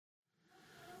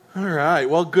All right.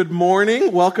 Well, good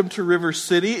morning. Welcome to River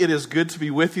City. It is good to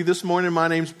be with you this morning. My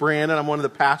name's Brandon. I'm one of the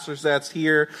pastors that's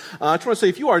here. I just want to say,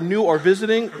 if you are new or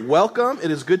visiting, welcome.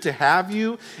 It is good to have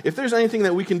you. If there's anything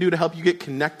that we can do to help you get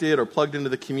connected or plugged into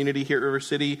the community here at River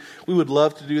City, we would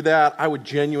love to do that. I would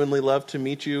genuinely love to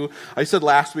meet you. I said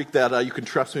last week that you can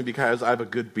trust me because I have a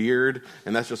good beard,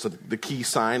 and that's just the key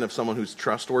sign of someone who's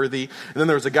trustworthy. And then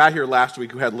there was a guy here last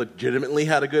week who had legitimately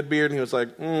had a good beard, and he was like,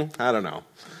 I don't know.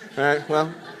 All right,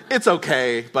 well, it's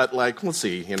okay, but we'll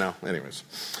see, anyways.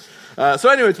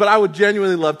 But I would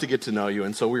genuinely love to get to know you,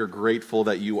 and so we are grateful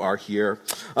that you are here.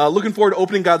 Looking forward to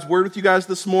opening God's Word with you guys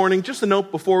this morning. Just a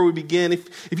note before we begin,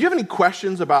 if you have any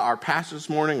questions about our passage this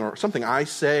morning or something I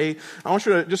say, I want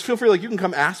you to just feel free, you can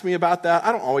come ask me about that.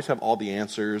 I don't always have all the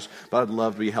answers, but I'd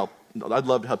love to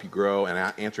help you grow and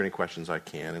answer any questions I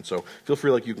can, and so feel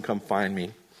free, you can come find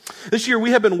me. This year,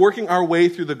 we have been working our way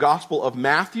through the Gospel of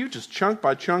Matthew, just chunk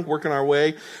by chunk, working our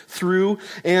way through.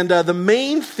 And the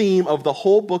main theme of the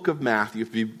whole book of Matthew,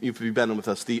 if you've been with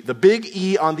us, the big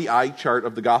E on the eye chart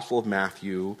of the Gospel of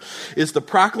Matthew, is the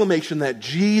proclamation that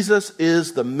Jesus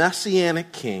is the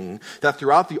Messianic King that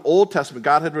throughout the Old Testament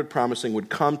God had been promising would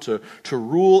come to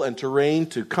rule and to reign,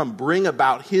 to come bring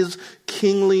about his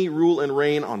kingly rule and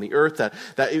reign on the earth,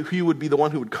 that he would be the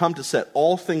one who would come to set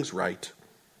all things right.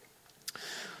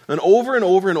 And over and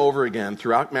over and over again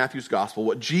throughout Matthew's gospel,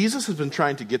 what Jesus has been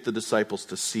trying to get the disciples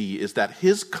to see is that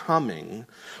his coming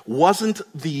wasn't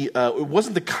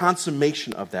the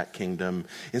consummation of that kingdom.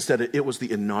 Instead, it was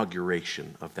the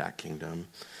inauguration of that kingdom.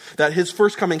 That his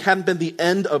first coming hadn't been the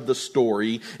end of the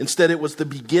story. Instead, it was the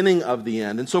beginning of the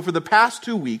end. And so for the past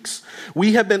 2 weeks,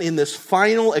 we have been in this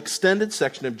final extended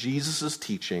section of Jesus'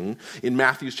 teaching in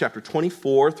Matthew's chapter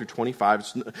 24 through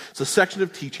 25. It's a section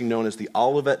of teaching known as the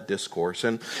Olivet Discourse.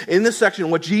 And in this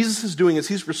section, what Jesus is doing is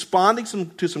he's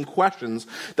responding to some questions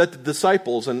that the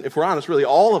disciples, and if we're honest, really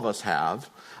all of us have,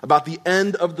 about the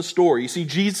end of the story. You see,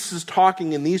 Jesus is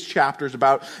talking in these chapters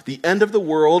about the end of the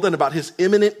world and about his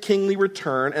imminent kingly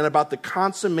return and about the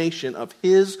consummation of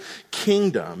his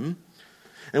kingdom.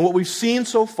 And what we've seen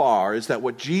so far is that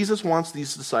what Jesus wants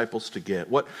these disciples to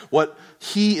get, what's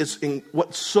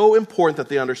so important that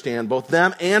they understand, both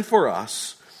them and for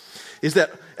us, is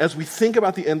that as we think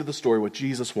about the end of the story, what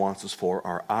Jesus wants is for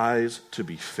our eyes to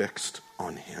be fixed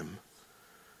on him.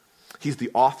 He's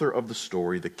the author of the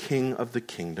story, the king of the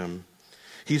kingdom.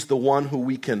 He's the one who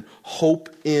we can hope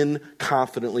in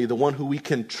confidently, the one who we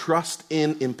can trust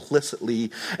in implicitly,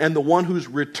 and the one whose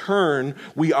return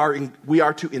we are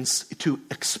to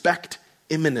expect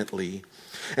imminently.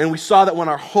 And we saw that when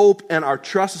our hope and our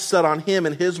trust is set on him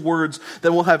and his words,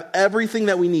 then we'll have everything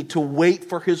that we need to wait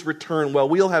for his return. Well,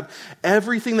 we'll have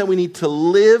everything that we need to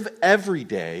live every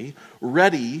day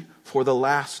ready for the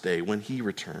last day when he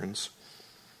returns.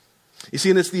 You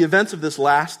see, and it's the events of this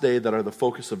last day that are the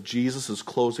focus of Jesus'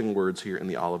 closing words here in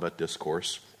the Olivet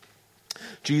Discourse.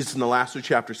 Jesus, in the last 2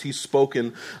 chapters, he's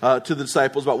spoken to the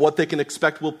disciples about what they can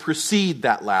expect will precede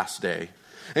that last day.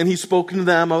 And he's spoken to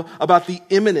them about the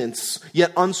imminence,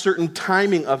 yet uncertain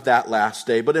timing of that last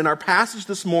day. But in our passage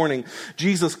this morning,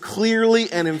 Jesus clearly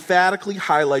and emphatically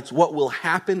highlights what will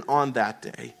happen on that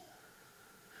day.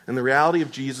 And the reality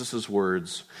of Jesus'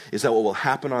 words is that what will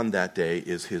happen on that day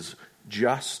is his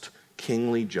just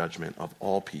kingly judgment of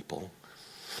all people.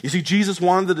 You see, Jesus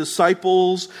wanted the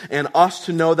disciples and us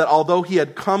to know that although he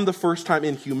had come the first time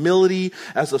in humility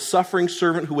as a suffering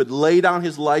servant who would lay down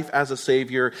his life as a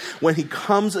savior, when he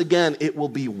comes again, it will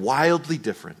be wildly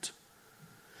different.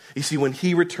 You see, when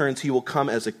he returns, he will come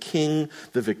as a king,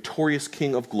 the victorious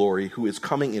king of glory, who is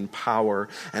coming in power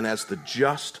and as the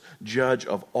just judge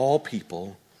of all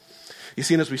people. You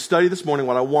see, and as we study this morning,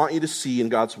 what I want you to see in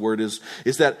God's word is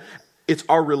that it's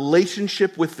our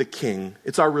relationship with the King.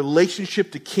 It's our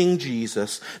relationship to King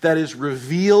Jesus that is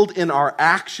revealed in our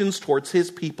actions towards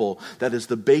his people that is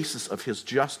the basis of his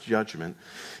just judgment.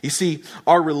 You see,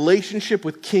 our relationship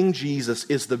with King Jesus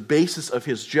is the basis of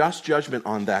his just judgment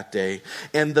on that day.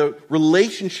 And the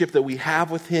relationship that we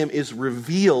have with him is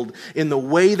revealed in the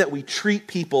way that we treat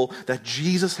people that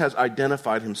Jesus has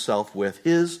identified himself with,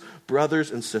 his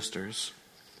brothers and sisters.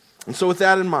 And so with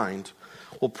that in mind,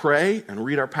 we'll pray and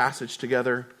read our passage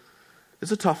together.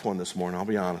 It's a tough one this morning, I'll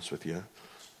be honest with you.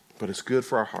 But it's good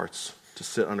for our hearts to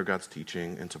sit under God's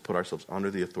teaching and to put ourselves under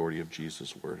the authority of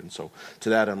Jesus' word. And so to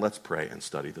that end, let's pray and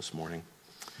study this morning.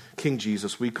 King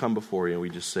Jesus, we come before you and we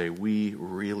just say, we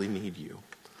really need you.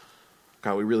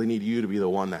 God, we really need you to be the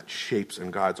one that shapes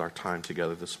and guides our time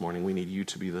together this morning. We need you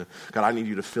to be God, I need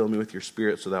you to fill me with your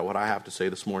spirit so that what I have to say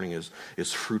this morning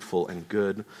is fruitful and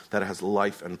good, that it has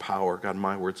life and power. God,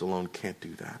 my words alone can't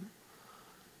do that.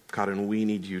 God, and we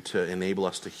need you to enable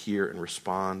us to hear and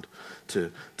respond,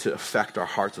 to affect our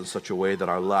hearts in such a way that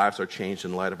our lives are changed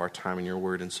in light of our time in your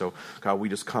word. And so, God, we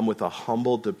just come with a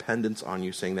humble dependence on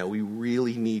you, saying that we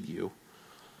really need you.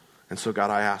 And so, God,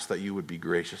 I ask that you would be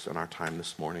gracious in our time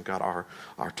this morning. God,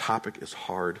 our topic is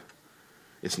hard.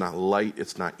 It's not light.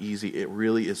 It's not easy. It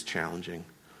really is challenging.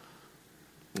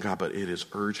 God, but it is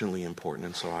urgently important.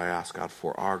 And so I ask, God,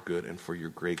 for our good and for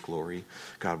your great glory,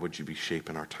 God, would you be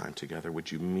shaping our time together?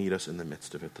 Would you meet us in the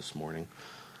midst of it this morning?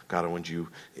 God, and would you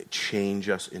change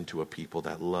us into a people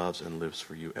that loves and lives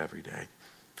for you every day?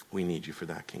 We need you for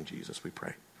that, King Jesus, we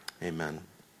pray. Amen.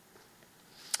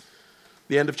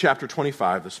 The end of chapter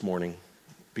 25 this morning,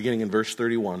 beginning in verse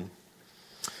 31.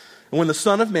 And when the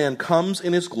Son of Man comes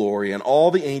in his glory and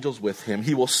all the angels with him,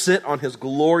 he will sit on his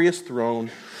glorious throne,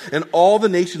 and all the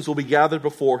nations will be gathered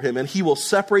before him, and he will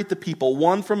separate the people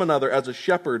one from another as a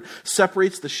shepherd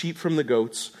separates the sheep from the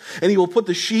goats. And he will put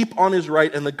the sheep on his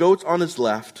right and the goats on his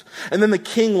left. And then the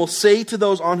king will say to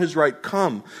those on his right,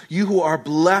 "Come, you who are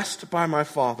blessed by my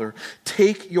Father,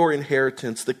 take your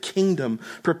inheritance, the kingdom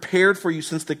prepared for you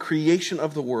since the creation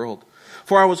of the world.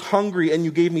 For I was hungry, and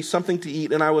you gave me something to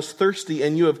eat, and I was thirsty,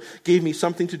 and you have gave me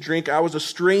something to drink. I was a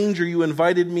stranger, you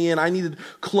invited me, and I needed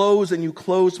clothes, and you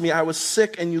clothed me. I was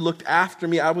sick, and you looked after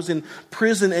me. I was in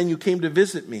prison, and you came to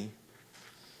visit me."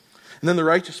 And then the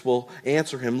righteous will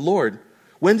answer him, "Lord,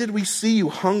 when did we see you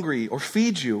hungry, or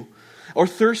feed you, or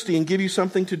thirsty, and give you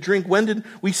something to drink? When did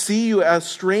we see you as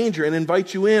stranger, and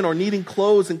invite you in, or needing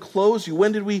clothes, and clothe you?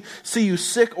 When did we see you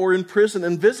sick, or in prison,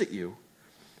 and visit you?"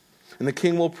 And the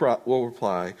king will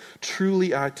reply,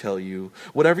 "Truly I tell you,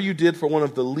 whatever you did for one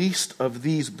of the least of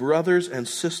these brothers and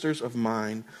sisters of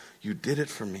mine, you did it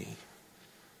for me."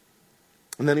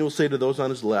 And then he will say to those on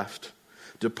his left,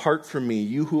 "Depart from me,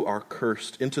 you who are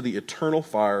cursed, into the eternal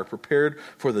fire prepared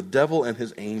for the devil and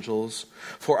his angels.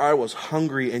 For I was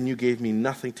hungry, and you gave me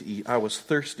nothing to eat. I was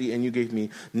thirsty, and you gave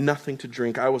me nothing to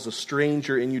drink. I was a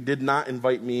stranger, and you did not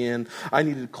invite me in. I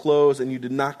needed clothes, and you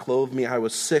did not clothe me. I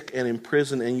was sick and in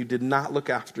prison, and you did not look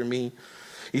after me."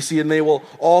 You see, and they will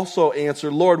also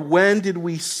answer, "Lord, when did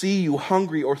we see you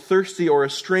hungry or thirsty or a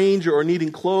stranger or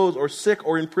needing clothes or sick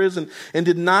or in prison and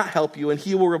did not help you?" And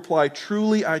he will reply,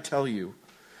 "Truly I tell you,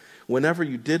 whenever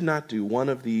you did not do one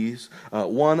of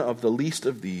the least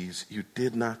of these, you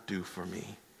did not do for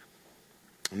me."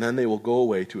 And then they will go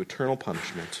away to eternal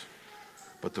punishment,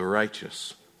 but the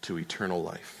righteous to eternal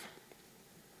life.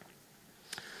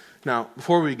 Now,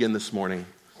 before we begin this morning,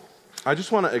 I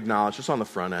just want to acknowledge, just on the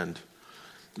front end,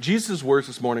 Jesus' words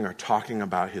this morning are talking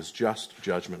about his just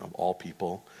judgment of all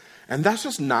people. And that's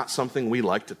just not something we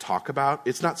like to talk about.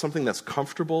 It's not something that's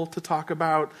comfortable to talk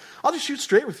about. I'll just shoot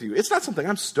straight with you. It's not something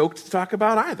I'm stoked to talk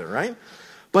about either, right?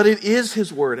 But it is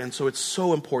his word, and so it's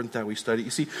so important that we study.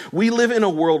 You see, we live in a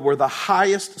world where the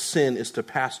highest sin is to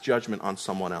pass judgment on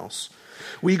someone else.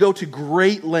 We go to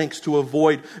great lengths to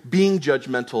avoid being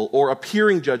judgmental or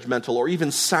appearing judgmental or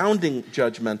even sounding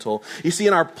judgmental. You see,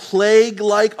 in our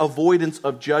plague-like avoidance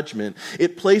of judgment,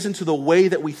 it plays into the way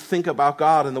that we think about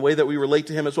God and the way that we relate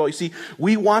to him as well. You see,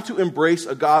 we want to embrace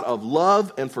a God of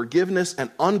love and forgiveness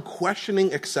and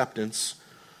unquestioning acceptance,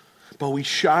 but we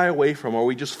shy away from, or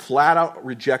we just flat out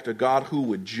reject a God who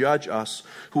would judge us,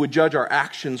 who would judge our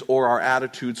actions or our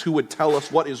attitudes, who would tell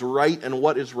us what is right and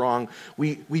what is wrong.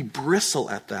 We bristle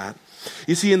at that.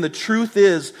 You see, and the truth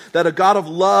is that a God of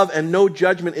love and no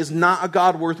judgment is not a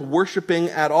God worth worshiping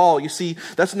at all. You see,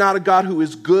 that's not a God who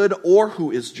is good or who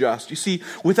is just. You see,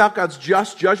 without God's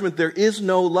just judgment, there is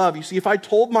no love. You see, if I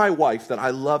told my wife that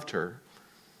I loved her,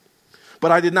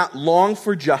 but I did not long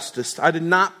for justice, I did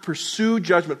not pursue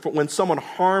judgment for when someone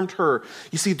harmed her,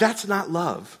 you see, that's not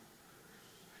love.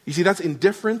 You see, that's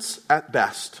indifference at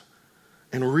best.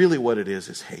 And really what it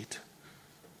is hate.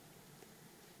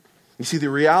 You see, the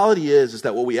reality is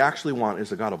that what we actually want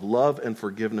is a God of love and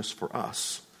forgiveness for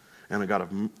us, and a God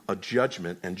of a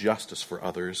judgment and justice for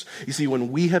others. You see,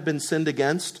 when we have been sinned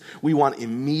against, we want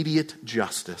immediate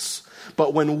justice.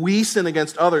 But when we sin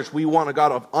against others, we want a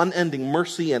God of unending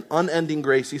mercy and unending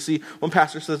grace. You see, one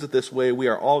pastor says it this way, we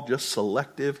are all just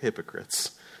selective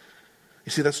hypocrites.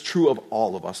 You see, that's true of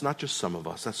all of us, not just some of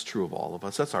us. That's true of all of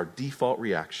us. That's our default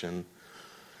reaction.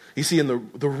 You see, and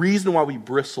the reason why we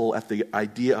bristle at the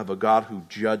idea of a God who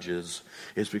judges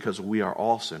is because we are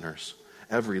all sinners.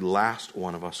 Every last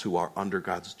one of us who are under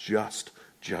God's just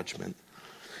judgment.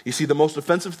 You see, the most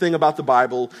offensive thing about the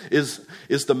Bible is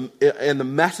the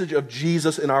message of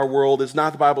Jesus in our world is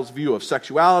not the Bible's view of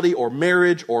sexuality or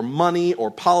marriage or money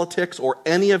or politics or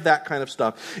any of that kind of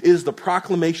stuff. It is the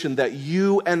proclamation that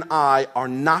you and I are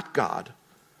not God.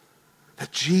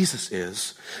 that Jesus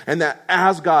is, and that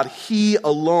as God, he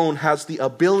alone has the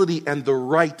ability and the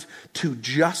right to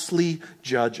justly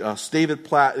judge us. David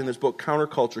Platt, in his book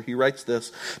Counterculture, he writes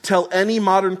this: "Tell any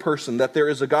modern person that there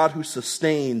is a God who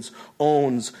sustains,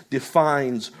 owns,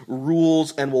 defines,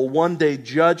 rules, and will one day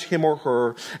judge him or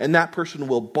her, and that person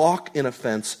will balk in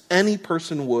offense. Any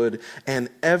person would, and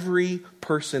every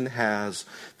person has."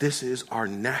 This is our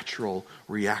natural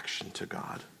reaction to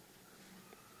God.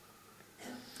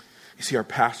 You see, our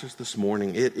passage this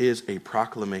morning, it is a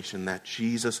proclamation that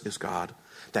Jesus is God,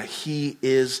 that he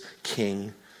is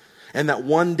King, and that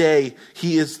one day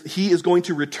he is going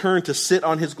to return to sit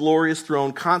on his glorious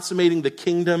throne, consummating the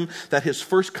kingdom that his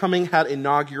first coming had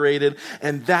inaugurated.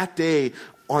 And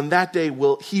on that day,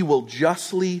 he will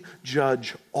justly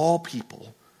judge all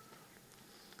people.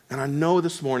 And I know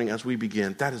this morning as we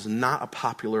begin, that is not a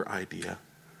popular idea.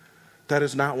 That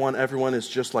is not one everyone is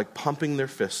just like pumping their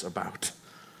fists about.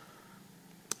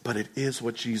 But it is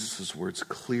what Jesus' words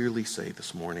clearly say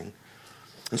this morning.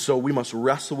 And so we must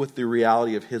wrestle with the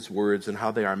reality of his words and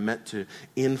how they are meant to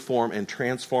inform and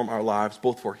transform our lives,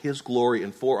 both for his glory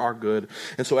and for our good.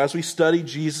 And so as we study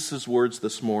Jesus' words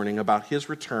this morning about his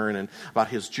return and about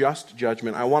his just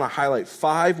judgment, I want to highlight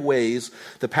 5 ways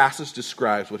the passage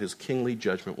describes what his kingly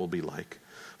judgment will be like.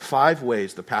 5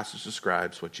 ways the passage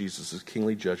describes what Jesus'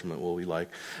 kingly judgment will be like.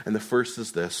 And the first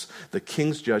is this: the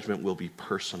king's judgment will be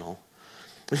personal.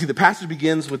 You see, the passage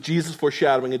begins with Jesus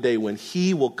foreshadowing a day when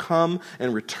he will come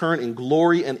and return in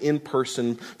glory and in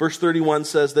person. Verse 31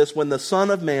 says this: "When the Son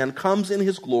of Man comes in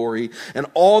his glory and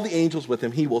all the angels with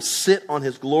him, he will sit on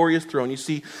his glorious throne." You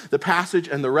see, the passage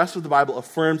and the rest of the Bible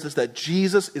affirms this, that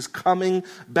Jesus is coming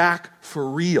back for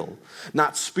real.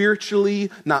 Not spiritually,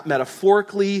 not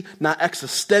metaphorically, not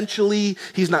existentially.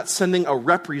 He's not sending a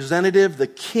representative. The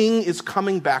King is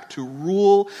coming back to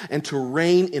rule and to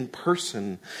reign in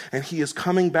person. And he is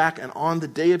coming back, and on the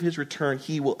day of his return,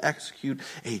 he will execute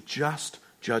a just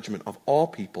judgment of all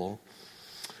people.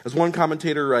 As one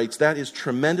commentator writes, that is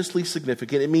tremendously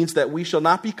significant. It means that we shall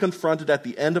not be confronted at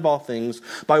the end of all things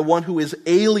by one who is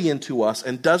alien to us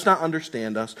and does not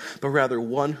understand us, but rather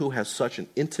one who has such an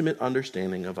intimate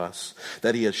understanding of us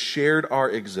that he has shared our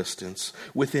existence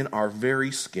within our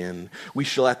very skin. We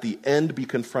shall at the end be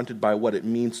confronted by what it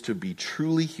means to be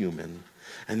truly human,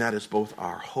 and that is both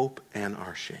our hope and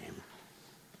our shame.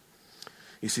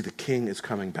 You see, the King is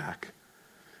coming back,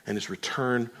 and his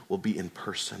return will be in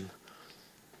person.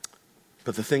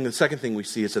 But the second thing we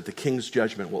see is that the King's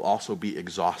judgment will also be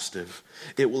exhaustive.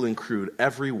 It will include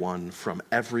everyone from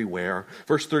everywhere.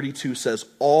 Verse 32 says,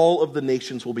 all of the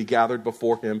nations will be gathered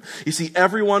before him. You see,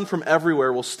 everyone from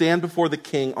everywhere will stand before the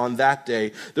King on that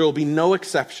day. There will be no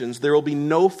exceptions. There will be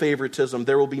no favoritism.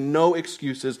 There will be no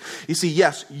excuses. You see,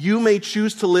 yes, you may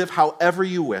choose to live however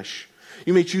you wish.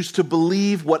 You may choose to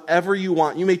believe whatever you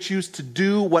want. You may choose to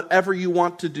do whatever you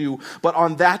want to do. But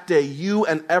on that day, you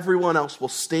and everyone else will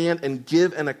stand and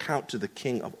give an account to the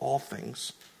King of all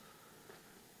things.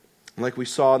 And like we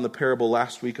saw in the parable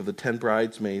last week of the 10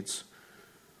 bridesmaids,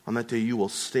 on that day you will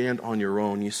stand on your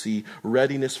own. You see,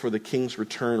 readiness for the King's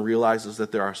return realizes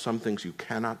that there are some things you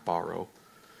cannot borrow,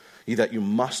 that you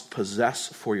must possess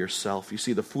for yourself. You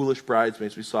see, the foolish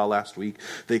bridesmaids we saw last week,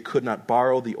 they could not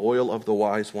borrow the oil of the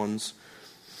wise ones.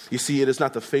 You see, it is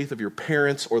not the faith of your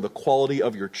parents or the quality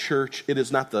of your church. It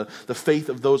is not the faith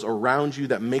of those around you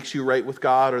that makes you right with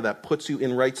God or that puts you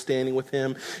in right standing with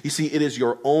him. You see, it is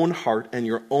your own heart and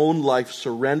your own life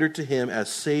surrendered to him as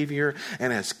Savior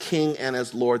and as King and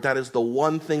as Lord. That is the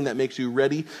one thing that makes you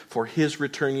ready for his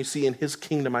return. You see, in his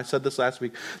kingdom, I said this last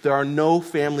week, there are no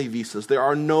family visas. There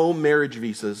are no marriage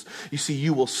visas. You see,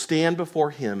 you will stand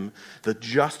before him, the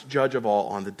just judge of all,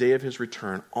 on the day of his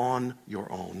return on your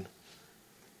own.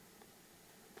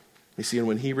 You see, and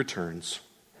when he returns,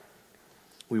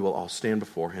 we will all stand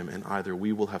before him, and either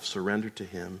we will have surrendered to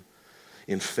him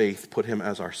in faith, put him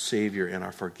as our Savior and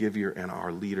our forgiver and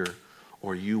our leader,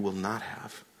 or you will not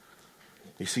have.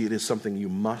 You see, it is something you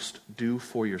must do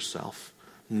for yourself.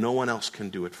 No one else can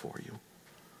do it for you.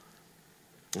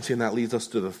 You see, and that leads us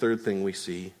to the third thing we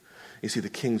see. You see, the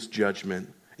King's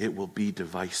judgment, it will be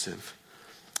divisive.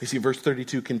 You see, verse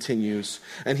 32 continues,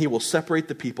 and he will separate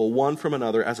the people one from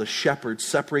another as a shepherd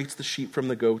separates the sheep from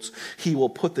the goats. He will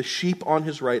put the sheep on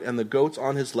his right and the goats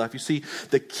on his left. You see,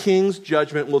 the King's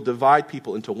judgment will divide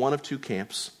people into one of two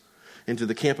camps. into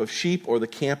the camp of sheep or the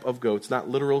camp of goats. Not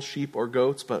literal sheep or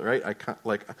goats, but right,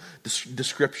 like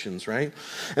descriptions, right?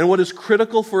 And what is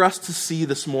critical for us to see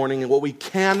this morning and what we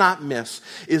cannot miss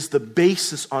is the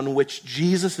basis on which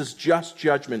Jesus' just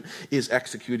judgment is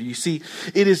executed. You see,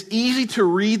 it is easy to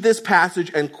read this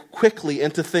passage and quickly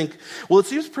and to think, well, it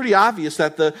seems pretty obvious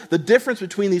that the difference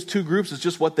between these two groups is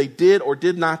just what they did or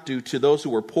did not do to those who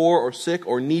were poor or sick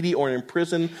or needy or in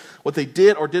prison, what they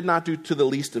did or did not do to the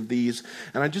least of these.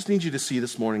 And I just need you to see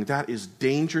this morning that is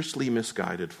dangerously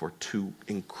misguided for two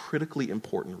critically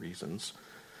important reasons.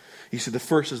 You see, the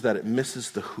first is that it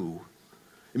misses the who.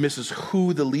 It misses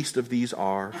who the least of these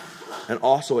are, and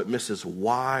also it misses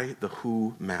why the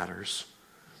who matters.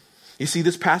 You see,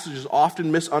 this passage is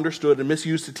often misunderstood and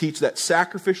misused to teach that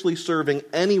sacrificially serving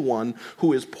anyone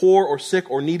who is poor or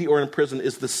sick or needy or in prison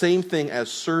is the same thing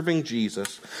as serving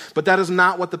Jesus. But that is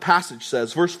not what the passage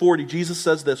says. Verse 40, Jesus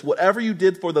says this, "Whatever you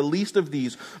did for the least of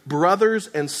these, brothers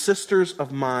and sisters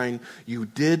of mine, you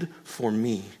did for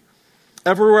me."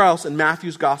 Everywhere else in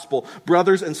Matthew's gospel,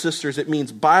 brothers and sisters, it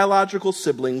means biological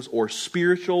siblings or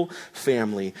spiritual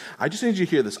family. I just need you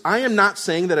to hear this. I am not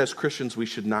saying that as Christians we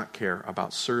should not care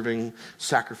about serving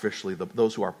sacrificially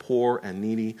those who are poor and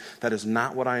needy. That is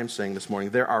not what I am saying this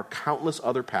morning. There are countless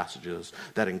other passages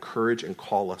that encourage and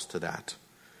call us to that.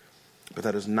 But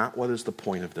that is not what is the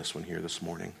point of this one here this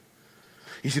morning.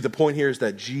 You see, the point here is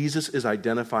that Jesus is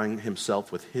identifying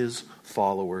himself with his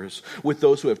followers, with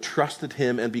those who have trusted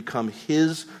him and become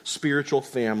his spiritual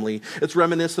family. It's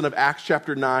reminiscent of Acts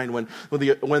chapter 9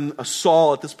 when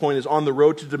Saul at this point is on the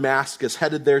road to Damascus,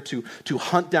 headed there to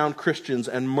hunt down Christians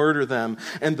and murder them.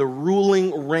 And the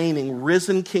ruling, reigning,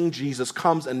 risen King Jesus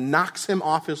comes and knocks him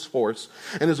off his horse.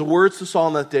 And his words to Saul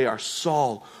on that day are,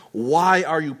 "Saul, why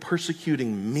are you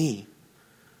persecuting me?"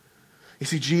 You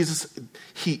see, Jesus,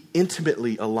 he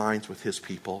intimately aligns with his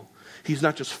people. He's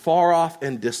not just far off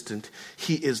and distant.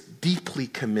 He is deeply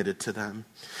committed to them.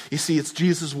 You see, it's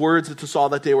Jesus' words to Saul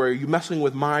that day where, "Are you messing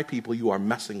with my people? You are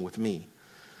messing with me."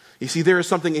 You see, there is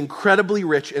something incredibly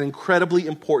rich and incredibly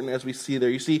important as we see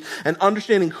there. You see, and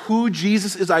understanding who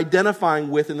Jesus is identifying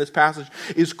with in this passage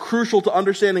is crucial to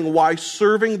understanding why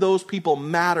serving those people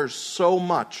matters so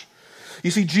much. You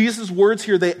see, Jesus' words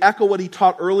here, they echo what he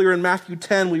taught earlier in Matthew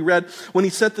 10. We read when he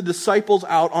sent the disciples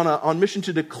out on mission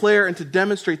to declare and to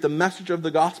demonstrate the message of the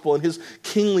gospel and his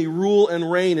kingly rule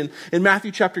and reign. And in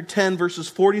Matthew chapter 10, verses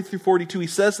 40 through 42, he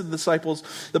says to the disciples,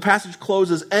 the passage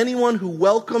closes, "Anyone who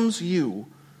welcomes you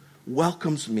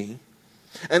welcomes me.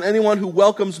 And anyone who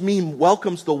welcomes me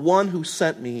welcomes the one who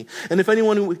sent me. And if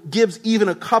anyone who gives even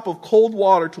a cup of cold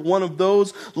water to one of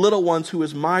those little ones who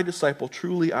is my disciple,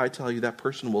 truly I tell you, that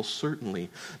person will certainly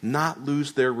not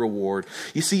lose their reward."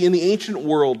 You see, in the ancient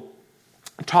world,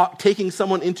 taking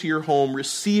someone into your home,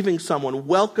 receiving someone,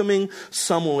 welcoming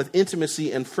someone with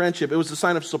intimacy and friendship, it was a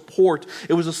sign of support.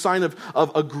 It was a sign of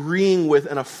agreeing with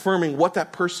and affirming what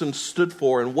that person stood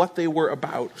for and what they were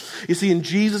about. You see, and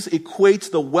Jesus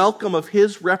equates the welcome of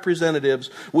his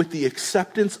representatives with the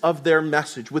acceptance of their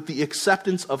message, with the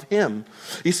acceptance of him.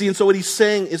 You see, and so what he's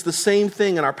saying is the same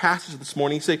thing in our passage this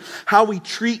morning. He's saying how we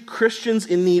treat Christians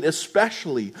in need,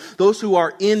 especially those who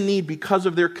are in need because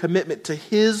of their commitment to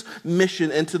his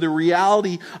mission and to the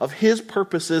reality of his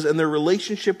purposes and their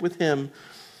relationship with him.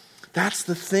 That's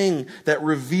the thing that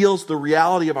reveals the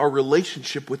reality of our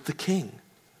relationship with the King.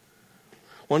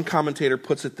 One commentator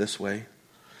puts it this way.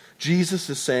 Jesus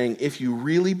is saying, if you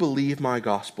really believe my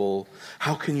gospel,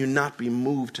 how can you not be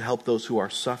moved to help those who are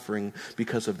suffering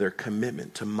because of their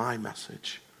commitment to my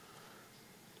message?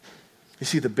 You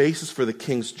see, the basis for the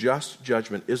King's just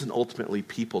judgment isn't ultimately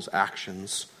people's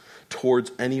actions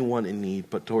towards anyone in need,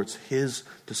 but towards his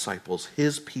disciples,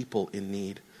 his people in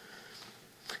need.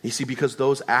 You see, because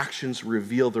those actions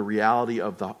reveal the reality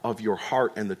of your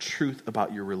heart and the truth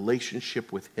about your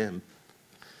relationship with him.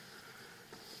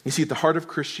 You see, at the heart of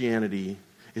Christianity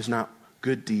is not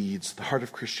good deeds. The heart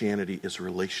of Christianity is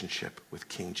relationship with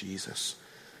King Jesus.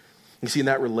 You see, in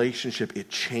that relationship, it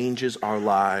changes our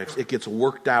lives. It gets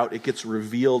worked out. It gets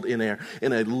revealed in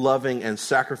a loving and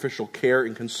sacrificial care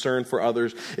and concern for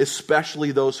others,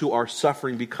 especially those who are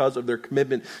suffering because of their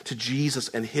commitment to Jesus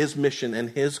and his mission and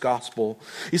his gospel.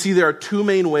 You see, there are two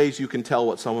main ways you can tell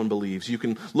what someone believes. You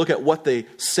can look at what they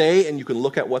say and you can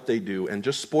look at what they do. And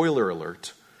just spoiler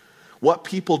alert, what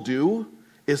people do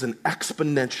is an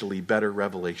exponentially better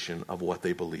revelation of what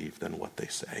they believe than what they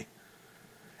say.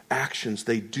 Actions,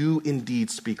 they do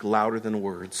indeed speak louder than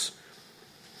words.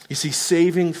 You see,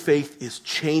 saving faith is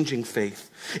changing faith.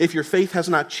 If your faith has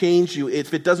not changed you,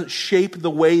 if it doesn't shape the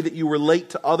way that you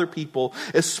relate to other people,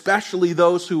 especially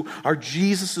those who are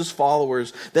Jesus'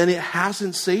 followers, then it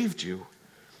hasn't saved you.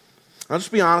 I'll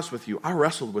just be honest with you. I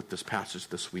wrestled with this passage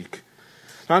this week.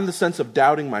 Not in the sense of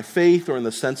doubting my faith or in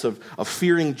the sense of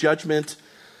fearing judgment,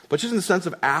 but just in the sense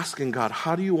of asking God,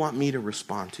 how do you want me to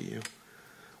respond to you?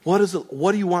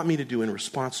 What do you want me to do in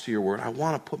response to your word? I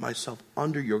want to put myself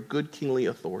under your good kingly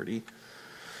authority.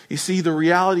 You see, the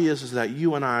reality is that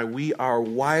you and I, we are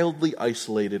wildly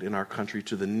isolated in our country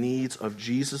to the needs of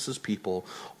Jesus' people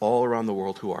all around the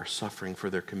world who are suffering for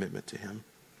their commitment to him.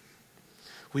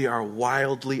 We are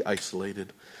wildly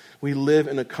isolated. We live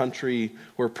in a country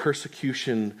where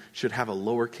persecution should have a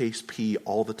lowercase p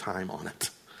all the time on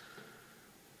it.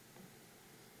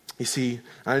 You see,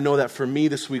 I know that for me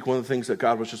this week, one of the things that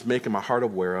God was just making my heart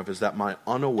aware of is that my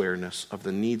unawareness of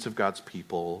the needs of God's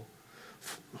people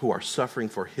who are suffering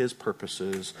for his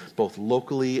purposes, both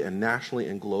locally and nationally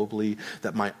and globally,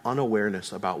 that my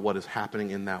unawareness about what is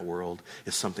happening in that world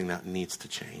is something that needs to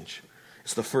change.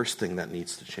 It's the first thing that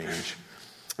needs to change.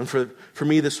 And for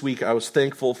me this week, I was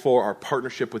thankful for our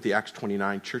partnership with the Acts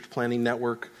 29 Church Planting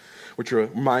Network, which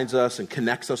reminds us and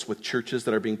connects us with churches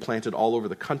that are being planted all over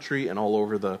the country and all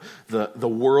over the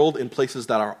world in places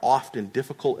that are often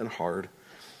difficult and hard.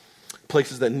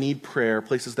 Places that need prayer,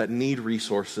 places that need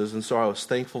resources. And so I was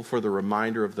thankful for the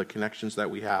reminder of the connections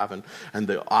that we have and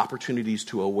the opportunities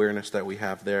to awareness that we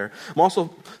have there. I'm also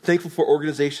thankful for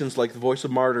organizations like the Voice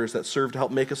of Martyrs that serve to help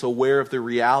make us aware of the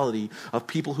reality of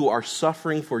people who are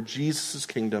suffering for Jesus'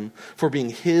 kingdom, for being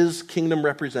his kingdom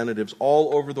representatives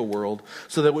all over the world,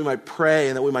 so that we might pray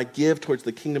and that we might give towards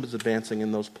the kingdom's advancing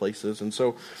in those places. And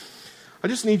so I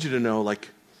just need you to know,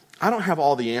 I don't have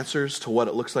all the answers to what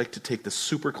it looks like to take the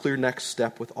super clear next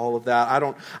step with all of that.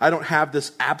 I don't have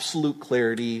this absolute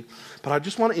clarity, but I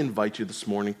just want to invite you this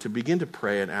morning to begin to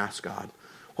pray and ask God,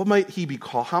 how might he be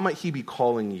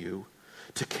calling you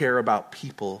to care about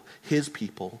people, his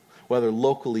people, whether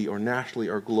locally or nationally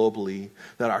or globally,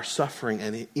 that are suffering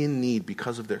and in need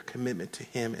because of their commitment to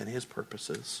him and his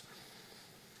purposes.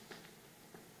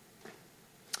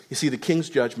 You see, the king's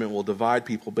judgment will divide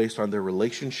people based on their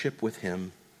relationship with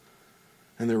him.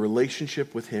 And their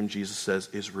relationship with him, Jesus says,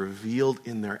 is revealed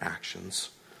in their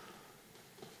actions.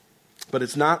 But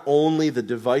it's not only the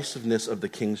divisiveness of the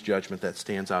king's judgment that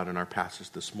stands out in our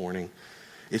passage this morning.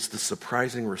 It's the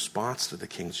surprising response to the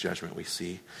king's judgment we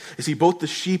see. You see, both the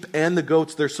sheep and the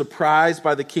goats, they're surprised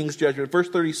by the king's judgment. Verse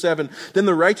 37, then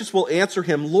the righteous will answer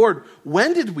him, Lord,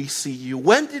 when did we see you?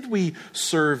 When did we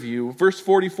serve you? Verse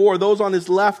 44, those on his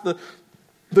left,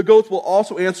 the goats will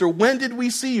also answer, when did we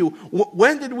see you?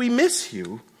 When did we miss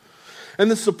you?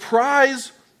 And the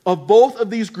surprise of both of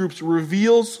these groups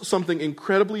reveals something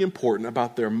incredibly important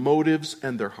about their motives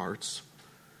and their hearts.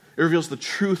 It reveals the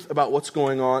truth about what's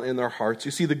going on in their hearts.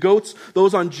 You see, the goats,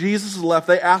 those on Jesus' left,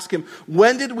 they ask him,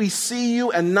 when did we see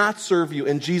you and not serve you?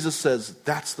 And Jesus says,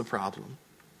 that's the problem.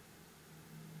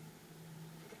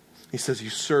 He says, you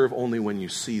serve only when you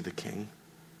see the king,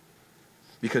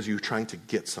 because you're trying to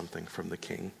get something from the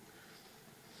king.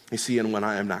 You see, and when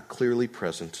I am not clearly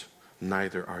present,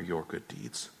 neither are your good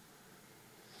deeds.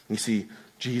 You see,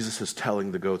 Jesus is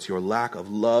telling the goats, your lack of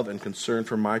love and concern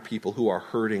for my people who are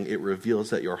hurting, it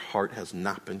reveals that your heart has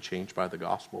not been changed by the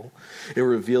gospel. It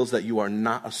reveals that you are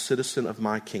not a citizen of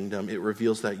my kingdom. It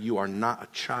reveals that you are not a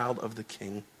child of the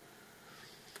king.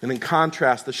 And in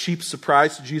contrast, the sheep's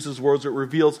surprise to Jesus' words, it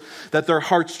reveals that their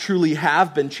hearts truly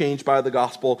have been changed by the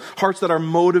gospel. Hearts that are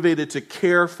motivated to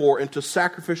care for and to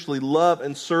sacrificially love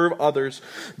and serve others,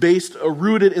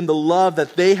 rooted in the love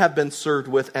that they have been served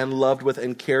with and loved with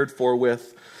and cared for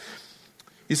with.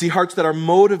 You see, hearts that are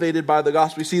motivated by the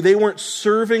gospel. You see, they weren't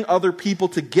serving other people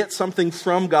to get something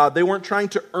from God. They weren't trying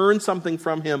to earn something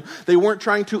from him. They weren't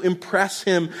trying to impress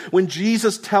him. When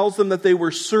Jesus tells them that they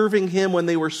were serving him, when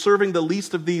they were serving the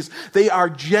least of these, they are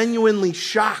genuinely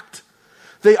shocked.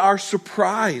 They are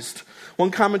surprised.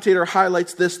 One commentator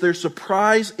highlights this: their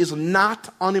surprise is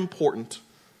not unimportant.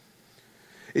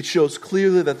 It shows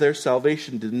clearly that their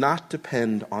salvation did not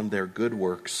depend on their good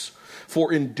works.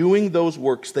 For in doing those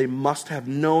works, they must have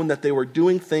known that they were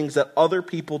doing things that other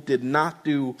people did not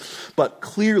do. But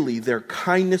clearly, their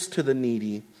kindness to the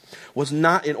needy was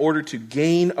not in order to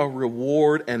gain a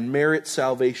reward and merit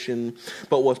salvation,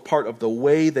 but was part of the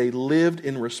way they lived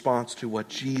in response to what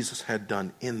Jesus had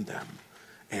done in them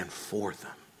and for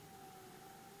them.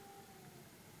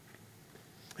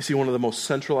 You see, one of the most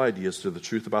central ideas to the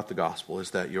truth about the gospel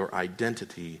is that your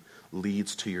identity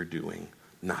leads to your doing,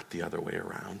 not the other way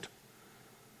around.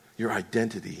 Your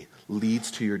identity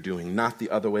leads to your doing, not the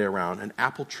other way around. An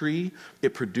apple tree,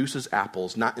 it produces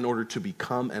apples, not in order to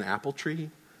become an apple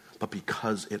tree, but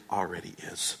because it already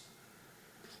is.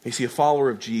 You see, a follower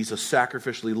of Jesus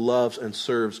sacrificially loves and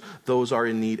serves those who are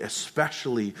in need,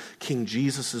 especially King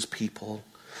Jesus' people,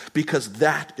 because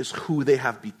that is who they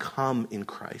have become in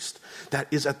Christ. That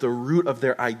is at the root of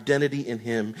their identity in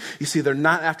him. You see, they're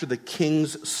not after the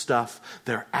king's stuff,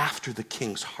 they're after the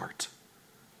king's heart.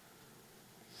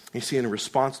 You see, in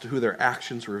response to who their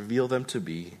actions reveal them to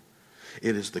be,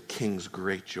 it is the king's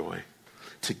great joy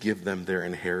to give them their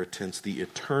inheritance, the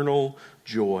eternal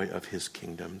joy of his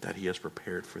kingdom that he has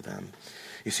prepared for them.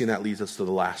 You see, and that leads us to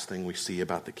the last thing we see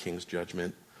about the king's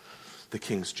judgment. The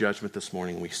king's judgment this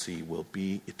morning we see will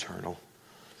be eternal.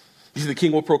 You see, the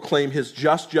king will proclaim his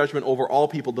just judgment over all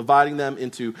people, dividing them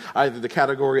into either the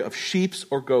category of sheep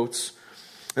or goats.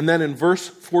 And then in verse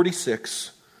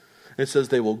 46, it says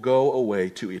they will go away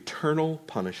to eternal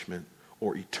punishment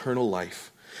or eternal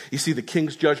life. You see, the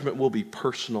king's judgment will be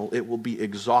personal, it will be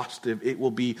exhaustive, it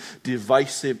will be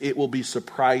divisive, it will be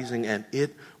surprising, and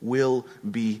it will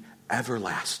be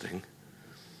everlasting.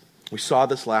 We saw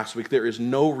this last week. There is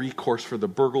no recourse for the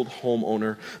burgled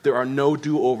homeowner. There are no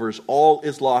do-overs. All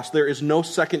is lost. There is no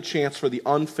second chance for the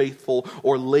unfaithful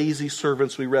or lazy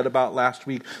servants we read about last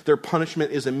week. Their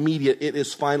punishment is immediate. It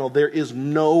is final. There is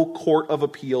no court of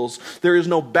appeals. There is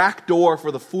no back door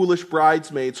for the foolish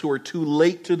bridesmaids who are too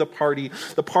late to the party.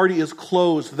 The party is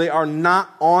closed. They are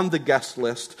not on the guest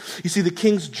list. You see, the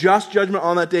king's just judgment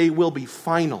on that day will be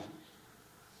final.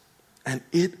 And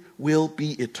it will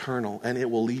be eternal, and it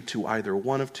will lead to either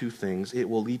one of two things. It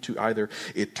will lead to either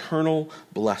eternal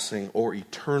blessing or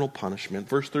eternal punishment.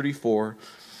 Verse 34,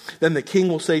 then the king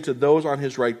will say to those on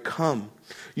his right, come,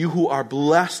 you who are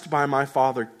blessed by my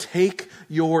Father, take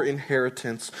your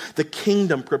inheritance, the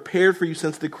kingdom prepared for you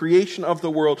since the creation of the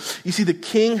world. You see, the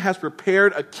king has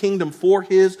prepared a kingdom for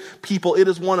his people. It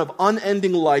is one of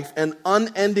unending life and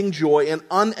unending joy and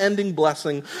unending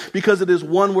blessing, because it is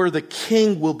one where the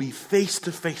king will be face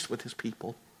to face with his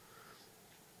people.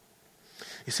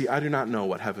 You see, I do not know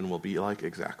what heaven will be like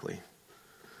exactly.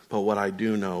 But what I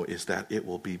do know is that it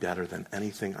will be better than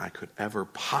anything I could ever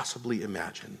possibly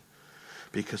imagine,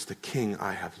 because the king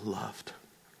I have loved,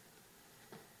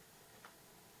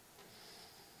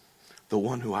 the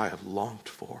one who I have longed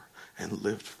for and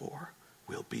lived for,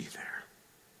 will be there.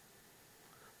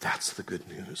 That's the good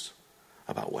news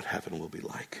about what heaven will be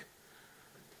like.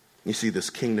 You see, this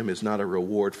kingdom is not a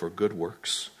reward for good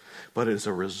works, but it is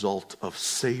a result of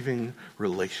saving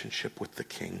relationship with the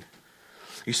king.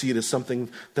 You see, it is something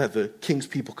that the king's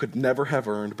people could never have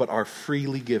earned, but are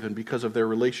freely given because of their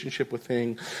relationship with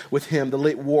him. The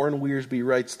late Warren Wiersbe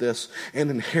writes this: an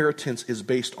inheritance is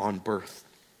based on birth.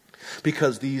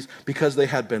 Because they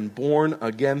had been born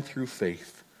again through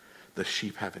faith, the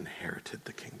sheep have inherited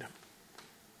the kingdom.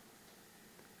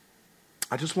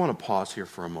 I just want to pause here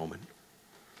for a moment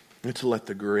and to let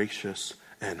the gracious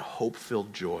and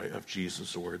hope-filled joy of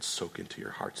Jesus' words soak into your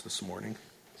hearts this morning.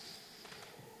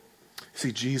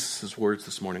 See, Jesus' words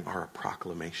this morning are a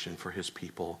proclamation for his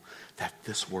people that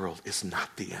this world is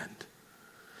not the end.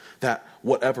 That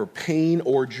whatever pain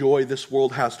or joy this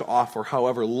world has to offer,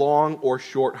 however long or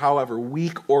short, however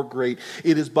weak or great,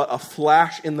 it is but a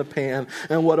flash in the pan.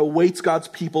 And what awaits God's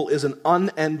people is an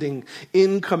unending,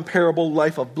 incomparable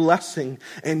life of blessing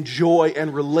and joy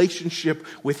and relationship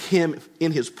with him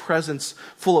in his presence,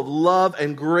 full of love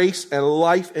and grace and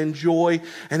life and joy.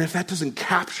 And if that doesn't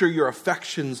capture your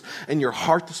affections and your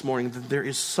heart this morning, then there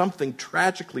is something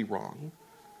tragically wrong.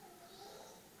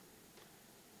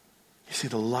 You see,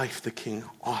 the life the king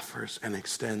offers and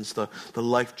extends, the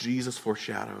life Jesus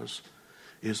foreshadows,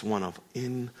 is one of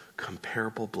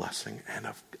incomparable blessing and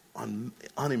of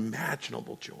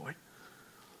unimaginable joy.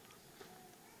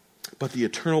 But the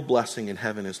eternal blessing in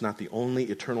heaven is not the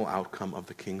only eternal outcome of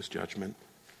the king's judgment.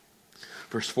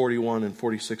 Verse 41 and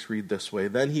 46 read this way: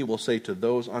 then he will say to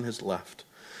those on his left,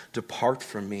 depart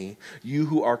from me, you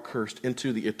who are cursed,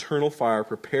 into the eternal fire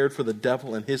prepared for the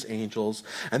devil and his angels.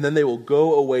 And then they will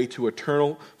go away to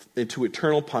eternal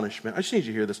punishment. I just need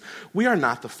you to hear this. We are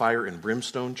not the fire and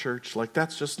brimstone church. Like,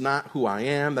 that's just not who I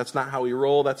am. That's not how we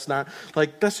roll. That's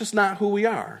just not who we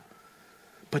are.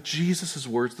 But Jesus'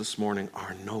 words this morning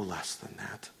are no less than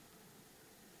that.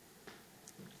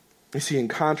 You see, in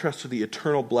contrast to the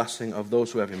eternal blessing of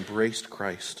those who have embraced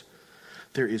Christ,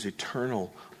 there is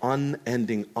eternal,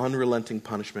 unending, unrelenting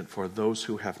punishment for those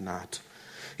who have not.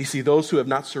 You see, those who have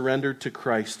not surrendered to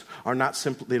Christ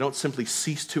they don't simply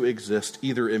cease to exist,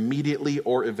 either immediately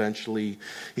or eventually.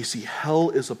 You see, hell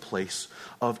is a place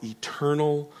of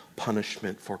eternal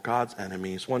punishment for God's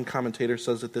enemies. One commentator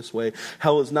says it this way: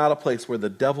 hell is not a place where the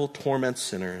devil torments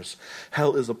sinners.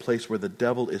 Hell is a place where the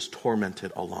devil is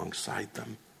tormented alongside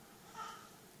them.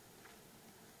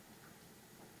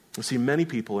 You see, many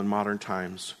people in modern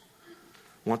times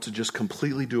want to just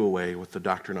completely do away with the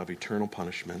doctrine of eternal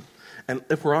punishment. And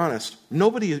if we're honest,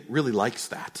 nobody really likes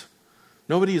that.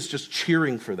 Nobody is just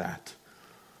cheering for that.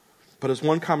 But as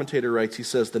one commentator writes, he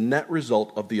says, the net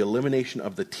result of the elimination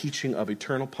of the teaching of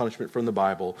eternal punishment from the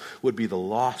Bible would be the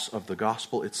loss of the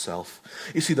gospel itself.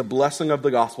 You see, the blessing of the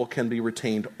gospel can be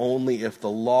retained only if the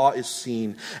law is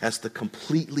seen as the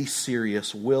completely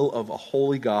serious will of a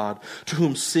holy God, to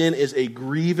whom sin is a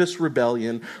grievous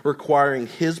rebellion, requiring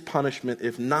his punishment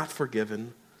if not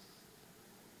forgiven.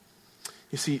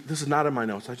 You see, this is not in my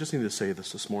notes. I just need to say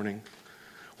this morning.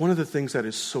 One of the things that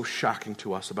is so shocking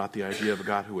to us about the idea of a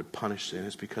God who would punish sin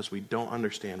is because we don't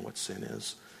understand what sin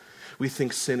is. We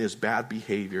think sin is bad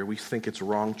behavior. We think it's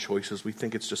wrong choices. We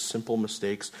think it's just simple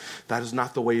mistakes. That is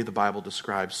not the way the Bible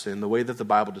describes sin. The way that the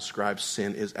Bible describes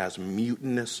sin is as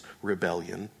mutinous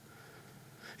rebellion.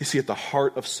 You see, at the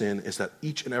heart of sin is that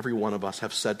each and every one of us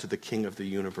have said to the King of the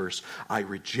universe, I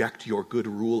reject your good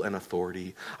rule and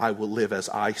authority. I will live as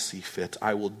I see fit.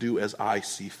 I will do as I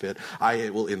see fit.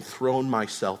 I will enthrone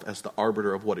myself as the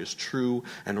arbiter of what is true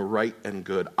and right and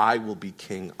good. I will be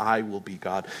king. I will be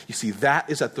God. You see, that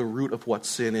is at the root of what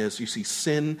sin is. You see,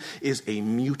 sin is a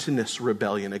mutinous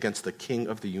rebellion against the King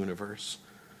of the universe.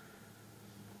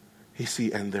 You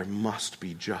see, and there must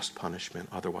be just punishment.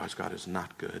 Otherwise, God is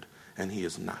not good. And he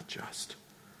is not just.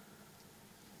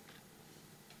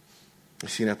 You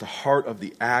see, and at the heart of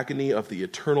the agony of the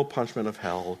eternal punishment of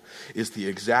hell is the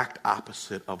exact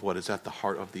opposite of what is at the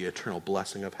heart of the eternal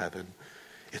blessing of heaven.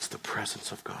 It's the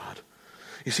presence of God.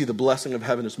 You see, the blessing of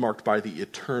heaven is marked by the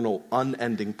eternal,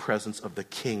 unending presence of the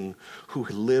King who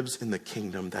lives in the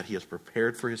kingdom that he has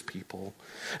prepared for his people.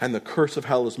 And the curse of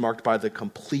hell is marked by the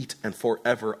complete and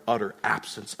forever utter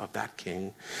absence of that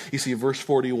King. You see, verse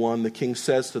 41, the King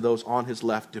says to those on his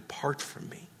left, depart from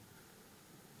me.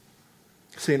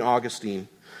 St. Augustine,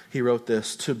 he wrote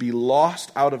this, to be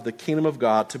lost out of the kingdom of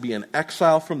God, to be an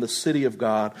exile from the city of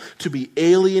God, to be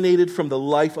alienated from the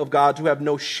life of God, to have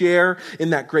no share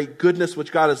in that great goodness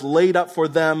which God has laid up for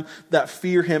them that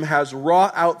fear him, has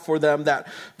wrought out for them,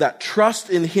 that trust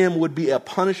in him would be a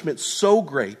punishment so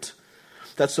great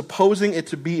that supposing it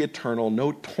to be eternal,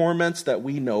 no torments that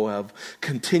we know of,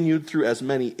 continued through as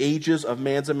many ages of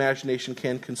man's imagination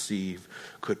can conceive,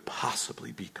 could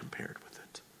possibly be compared with.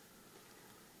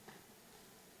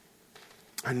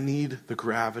 I need the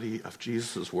gravity of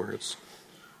Jesus' words.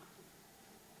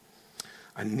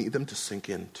 I need them to sink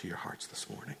into your hearts this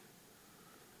morning.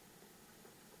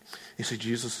 You see,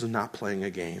 Jesus is not playing a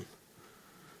game.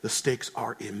 The stakes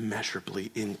are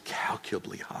immeasurably,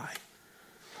 incalculably high.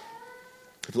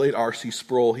 The late R.C.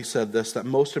 Sproul, he said this, that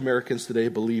most Americans today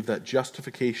believe that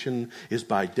justification is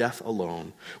by death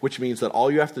alone, which means that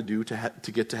all you have to do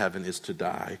to get to heaven is to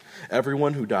die.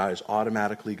 Everyone who dies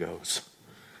automatically goes.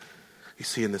 You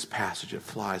see, in this passage, it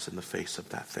flies in the face of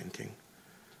that thinking.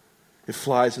 It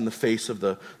flies in the face of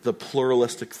the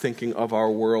pluralistic thinking of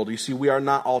our world. You see, we are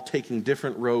not all taking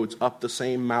different roads up the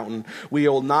same mountain. We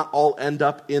will not all end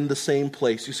up in the same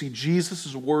place. You see,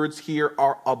 Jesus' words here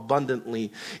are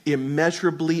abundantly,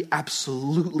 immeasurably,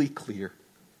 absolutely clear.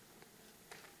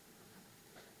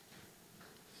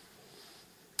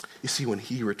 You see, when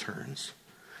he returns,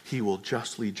 he will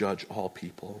justly judge all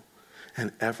people.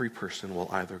 And every person will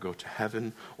either go to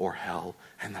heaven or hell.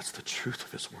 And that's the truth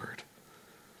of his word.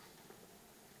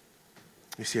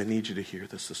 You see, I need you to hear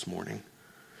this morning.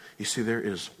 You see, there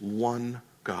is one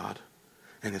God,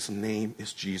 and his name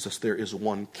is Jesus. There is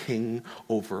one King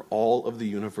over all of the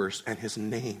universe, and his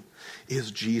name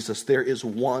is Jesus. There is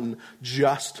one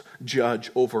just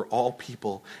judge over all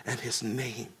people, and his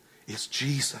name is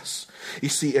Jesus. You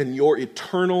see, and your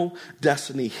eternal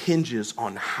destiny hinges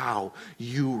on how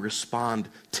you respond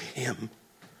to him.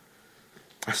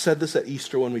 I said this at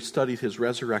Easter when we studied his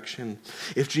resurrection.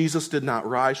 If Jesus did not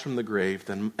rise from the grave,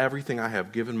 then everything I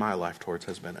have given my life towards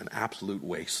has been an absolute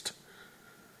waste.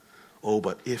 Oh,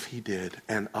 but if he did,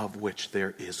 and of which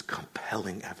there is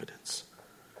compelling evidence,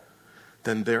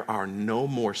 then there are no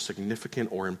more significant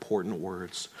or important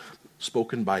words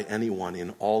spoken by anyone in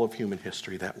all of human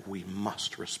history that we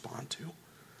must respond to.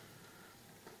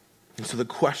 And so the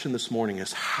question this morning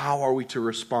is, how are we to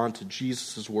respond to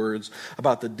Jesus' words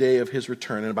about the day of his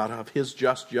return and about his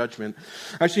just judgment?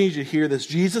 I actually need you to hear this.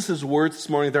 Jesus' words this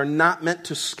morning, they're not meant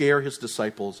to scare his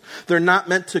disciples. They're not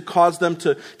meant to cause them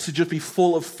to just be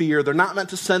full of fear. They're not meant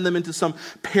to send them into some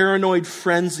paranoid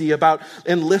frenzy about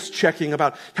and list checking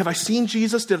about, have I seen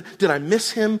Jesus? Did I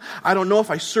miss him? I don't know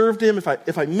if I served him.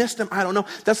 If I missed him, I don't know.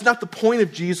 That's not the point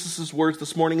of Jesus' words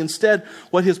this morning. Instead,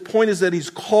 what his point is that he's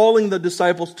calling the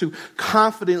disciples to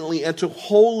confidently and to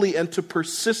wholly and to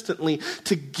persistently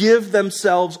to give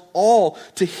themselves all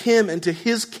to him and to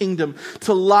his kingdom,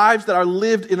 to lives that are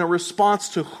lived in a response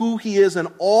to who he is and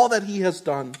all that he has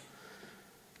done.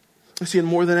 You see, and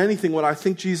more than anything, what I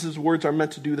think Jesus' words are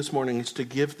meant to do this morning is to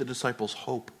give the disciples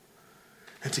hope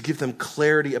and to give them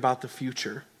clarity about the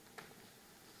future.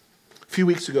 A few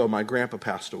weeks ago, my grandpa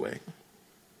passed away.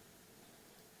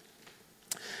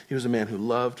 He was a man who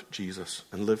loved Jesus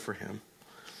and lived for him.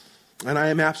 And I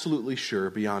am absolutely sure,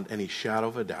 beyond any shadow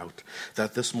of a doubt,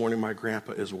 that this morning my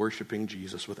grandpa is worshiping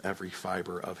Jesus with every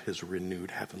fiber of his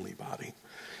renewed heavenly body.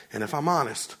 And if I'm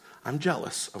honest, I'm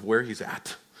jealous of where he's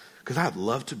at, because I'd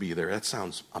love to be there. That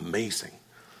sounds amazing.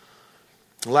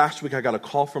 Last week I got a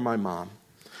call from my mom,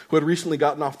 who had recently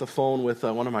gotten off the phone with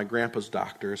one of my grandpa's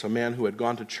doctors, a man who had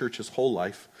gone to church his whole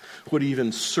life, who had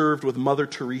even served with Mother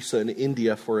Teresa in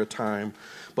India for a time,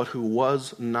 but who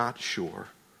was not sure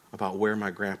about where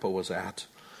my grandpa was at.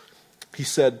 He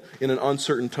said in an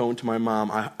uncertain tone to my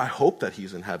mom, I hope that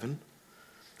he's in heaven.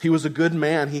 He was a good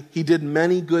man. He did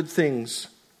many good things.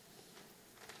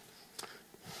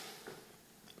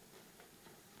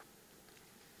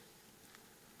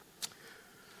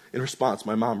 In response,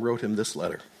 my mom wrote him this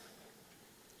letter.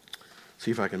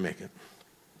 See if I can make it.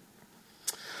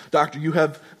 Doctor, you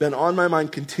have been on my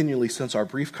mind continually since our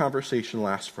brief conversation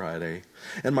last Friday,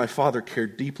 and my father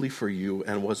cared deeply for you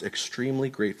and was extremely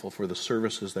grateful for the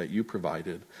services that you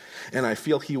provided, and I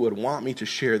feel he would want me to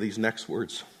share these next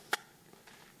words.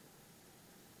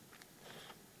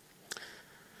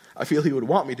 I feel he would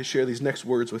want me to share these next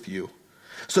words with you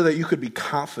so that you could be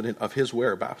confident of his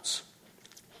whereabouts,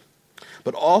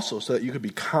 but also so that you could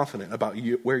be confident about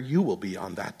where you will be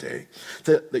on that day,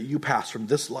 that you pass from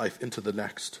this life into the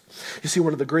next. You see,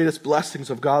 one of the greatest blessings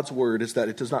of God's word is that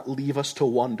it does not leave us to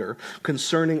wonder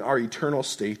concerning our eternal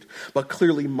state, but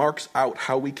clearly marks out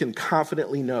how we can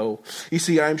confidently know. You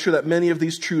see, I am sure that many of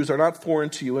these truths are not foreign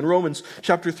to you. In Romans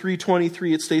chapter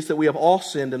 3:23, it states that we have all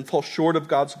sinned and fall short of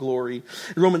God's glory.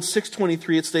 In Romans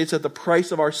 6:23, it states that the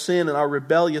price of our sin and our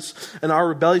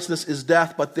rebelliousness is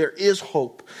death, but there is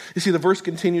hope. You see, the verse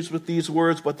continues with these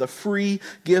words, but the free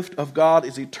gift of God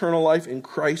is eternal life in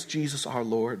Christ Jesus our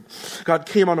Lord. God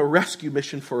came on a rescue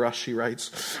mission for us, she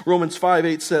writes. Romans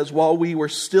 5:8 says, while we were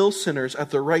still sinners at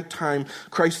the right time,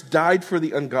 Christ died for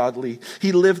the ungodly.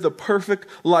 He lived the perfect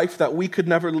life that we could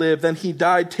never live. Then he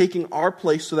died taking our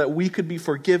place so that we could be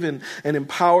forgiven and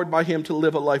empowered by him to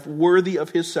live a life worthy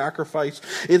of his sacrifice.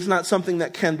 It's not something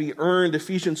that can be earned.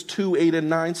 Ephesians 2:8 and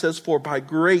 9 says, for by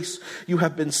grace you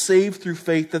have been saved through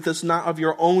faith, that this not of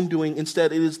your own doing.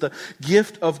 Instead, it is the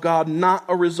gift of God, not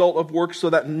a result of works,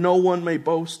 so that no one may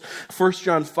boast. 1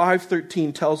 John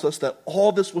 5:13 tells us that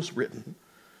all this was written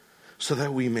so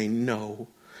that we may know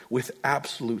with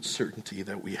absolute certainty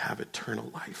that we have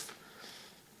eternal life.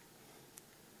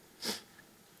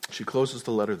 She closes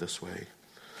the letter this way.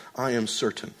 I am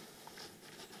certain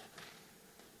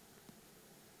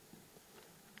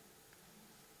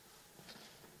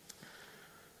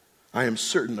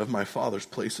of my Father's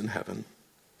place in heaven,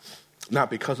 not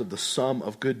because of the sum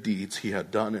of good deeds he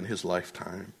had done in his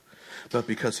lifetime, but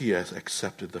because he has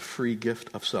accepted the free gift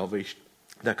of salvation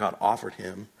that God offered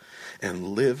him and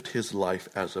lived his life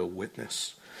as a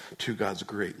witness to God's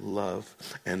great love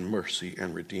and mercy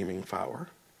and redeeming power.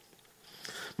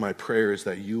 My prayer is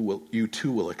that you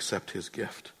too will accept his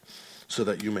gift so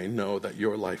that you may know that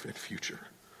your life and future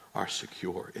are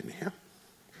secure in him.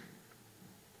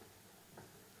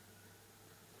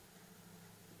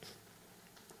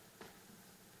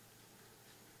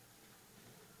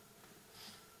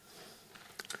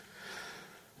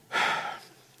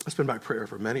 It's been my prayer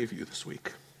for many of you this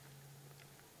week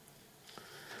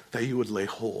that you would lay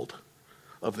hold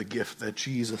of the gift that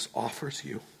Jesus offers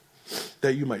you,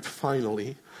 that you might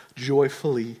finally,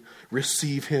 joyfully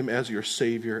receive him as your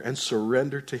Savior and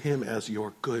surrender to him as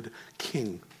your good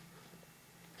King.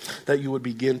 That you would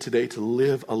begin today to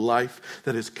live a life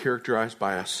that is characterized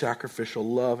by a sacrificial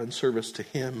love and service to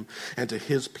him and to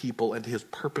his people and to his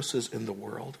purposes in the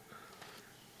world.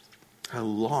 I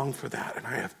long for that, and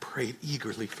I have prayed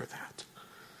eagerly for that.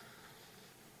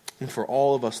 And for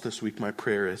all of us this week, my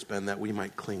prayer has been that we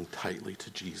might cling tightly to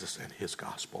Jesus and his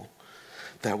gospel,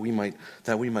 that we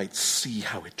might see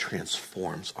how it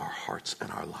transforms our hearts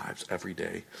and our lives every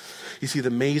day. You see, the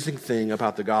amazing thing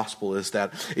about the gospel is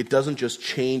that it doesn't just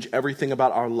change everything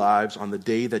about our lives on the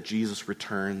day that Jesus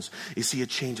returns. You see, it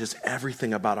changes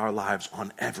everything about our lives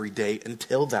on every day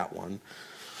until that one.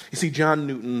 You see, John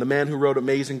Newton, the man who wrote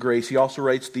Amazing Grace, he also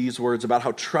writes these words about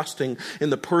how trusting in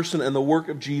the person and the work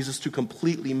of Jesus to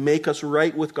completely make us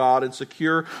right with God and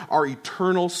secure our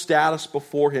eternal status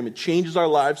before him. It changes our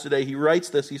lives today. He writes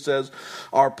this, he says,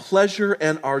 "Our pleasure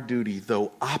and our duty,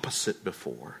 though opposite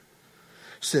before,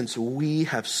 since we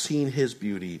have seen his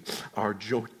beauty, are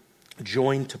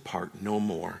joined to part no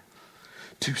more.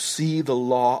 To see the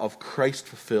law of Christ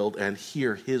fulfilled and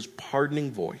hear his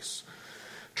pardoning voice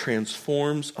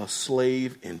transforms a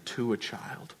slave into a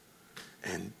child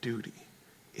and duty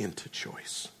into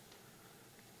choice."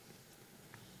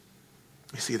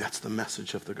 You see, that's the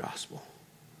message of the gospel.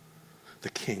 The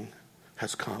King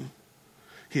has come.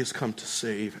 He has come to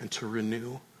save and to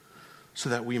renew, so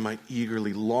that we might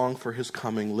eagerly long for his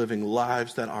coming, living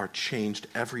lives that are changed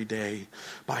every day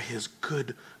by his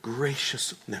good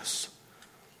graciousness.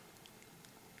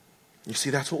 You see,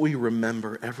 that's what we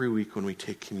remember every week when we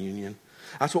take communion.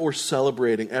 That's what we're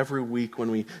celebrating every week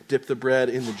when we dip the bread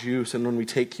in the juice and when we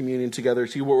take communion together.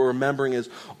 See, what we're remembering is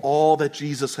all that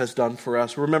Jesus has done for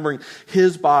us. We're remembering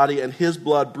his body and his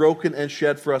blood broken and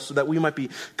shed for us so that we might be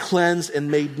cleansed and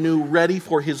made new, ready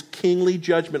for his kingly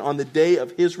judgment on the day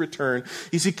of his return.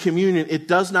 You see, communion, it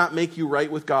does not make you right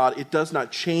with God. It does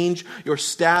not change your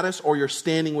status or your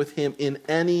standing with him in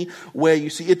any way. You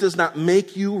see, it does not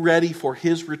make you ready for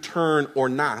his return or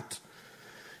not.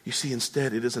 You see,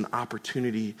 instead, it is an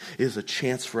opportunity, it is a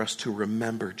chance for us to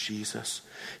remember Jesus,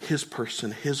 his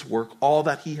person, his work, all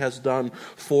that he has done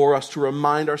for us, to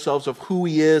remind ourselves of who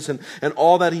he is and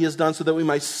all that he has done so that we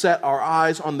might set our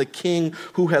eyes on the King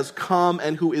who has come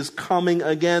and who is coming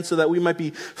again, so that we might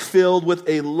be filled with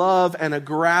a love and a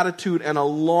gratitude and a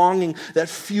longing that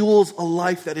fuels a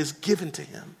life that is given to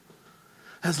him,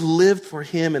 has lived for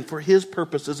him and for his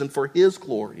purposes and for his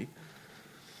glory.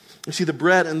 You see, the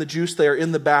bread and the juice, they are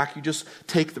in the back. You just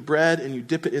take the bread and you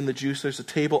dip it in the juice. There's a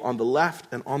table on the left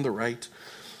and on the right.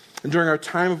 And during our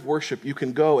time of worship, you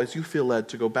can go as you feel led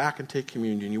to go back and take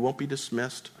communion. You won't be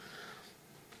dismissed.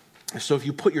 So if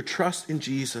you put your trust in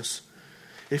Jesus,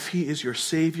 if he is your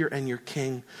Savior and your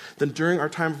King, then during our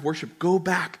time of worship, go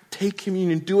back, take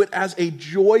communion, do it as a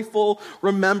joyful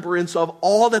remembrance of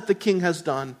all that the King has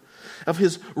done, of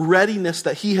his readiness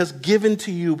that he has given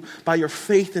to you by your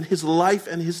faith in his life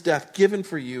and his death given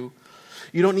for you.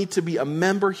 You don't need to be a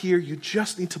member here. You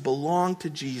just need to belong to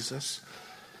Jesus.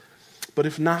 But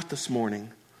if not this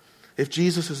morning, if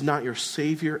Jesus is not your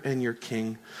Savior and your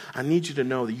King, I need you to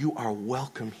know that you are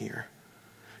welcome here.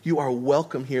 You are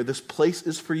welcome here. This place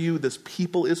is for you. This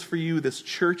people is for you. This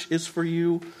church is for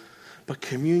you. But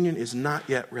communion is not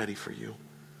yet ready for you.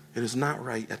 It is not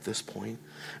right at this point.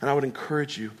 And I would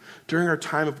encourage you, during our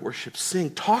time of worship,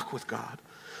 sing, talk with God.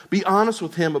 Be honest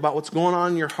with him about what's going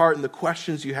on in your heart and the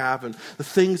questions you have and the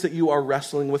things that you are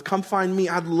wrestling with. Come find me.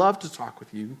 I'd love to talk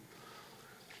with you.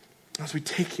 As we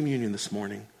take communion this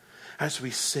morning, as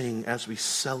we sing, as we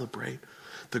celebrate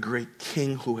the great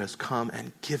King who has come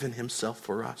and given himself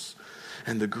for us,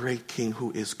 and the great King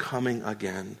who is coming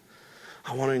again,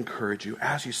 I want to encourage you,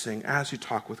 as you sing, as you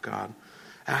talk with God,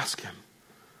 ask him,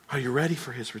 are you ready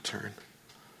for his return?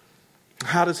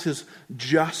 How does his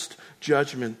just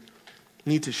judgment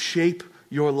need to shape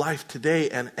your life today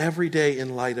and every day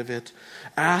in light of it?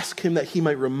 Ask him that he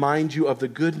might remind you of the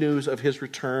good news of his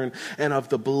return and of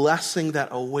the blessing that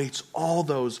awaits all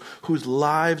those whose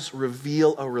lives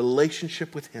reveal a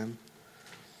relationship with him.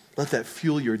 Let that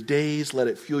fuel your days, let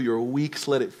it fuel your weeks,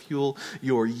 let it fuel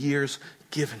your years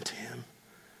given to him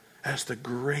as the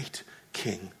great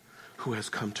King who has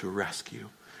come to rescue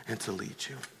and to lead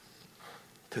you.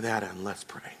 To that end, let's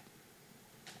pray.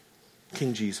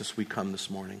 King Jesus, we come this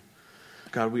morning.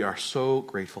 God, we are so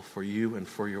grateful for you and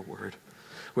for your word.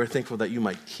 We're thankful that you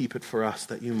might keep it for us,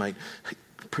 that you might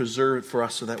preserve it for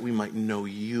us so that we might know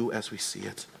you as we see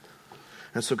it.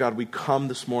 And so, God, we come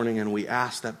this morning and we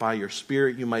ask that by your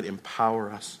Spirit you might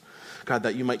empower us. God,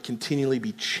 that you might continually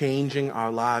be changing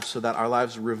our lives so that our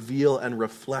lives reveal and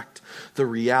reflect the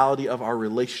reality of our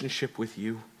relationship with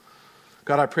you.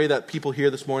 God, I pray that people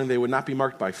here this morning, they would not be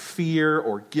marked by fear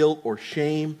or guilt or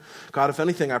shame. God, if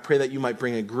anything, I pray that you might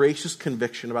bring a gracious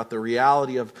conviction about the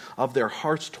reality of their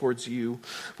hearts towards you.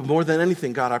 But more than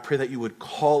anything, God, I pray that you would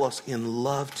call us in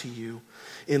love to you,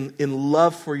 in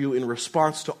love for you, in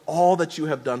response to all that you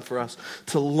have done for us,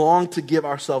 to long to give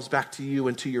ourselves back to you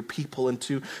and to your people and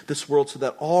to this world so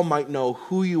that all might know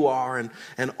who you are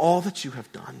and all that you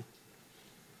have done.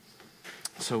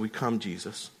 So we come,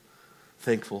 Jesus,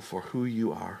 thankful for who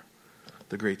you are,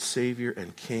 the great Savior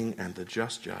and King and the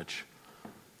just judge.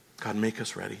 God, make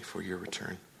us ready for your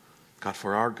return. God,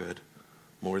 for our good,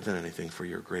 more than anything, for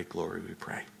your great glory, we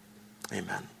pray.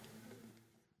 Amen.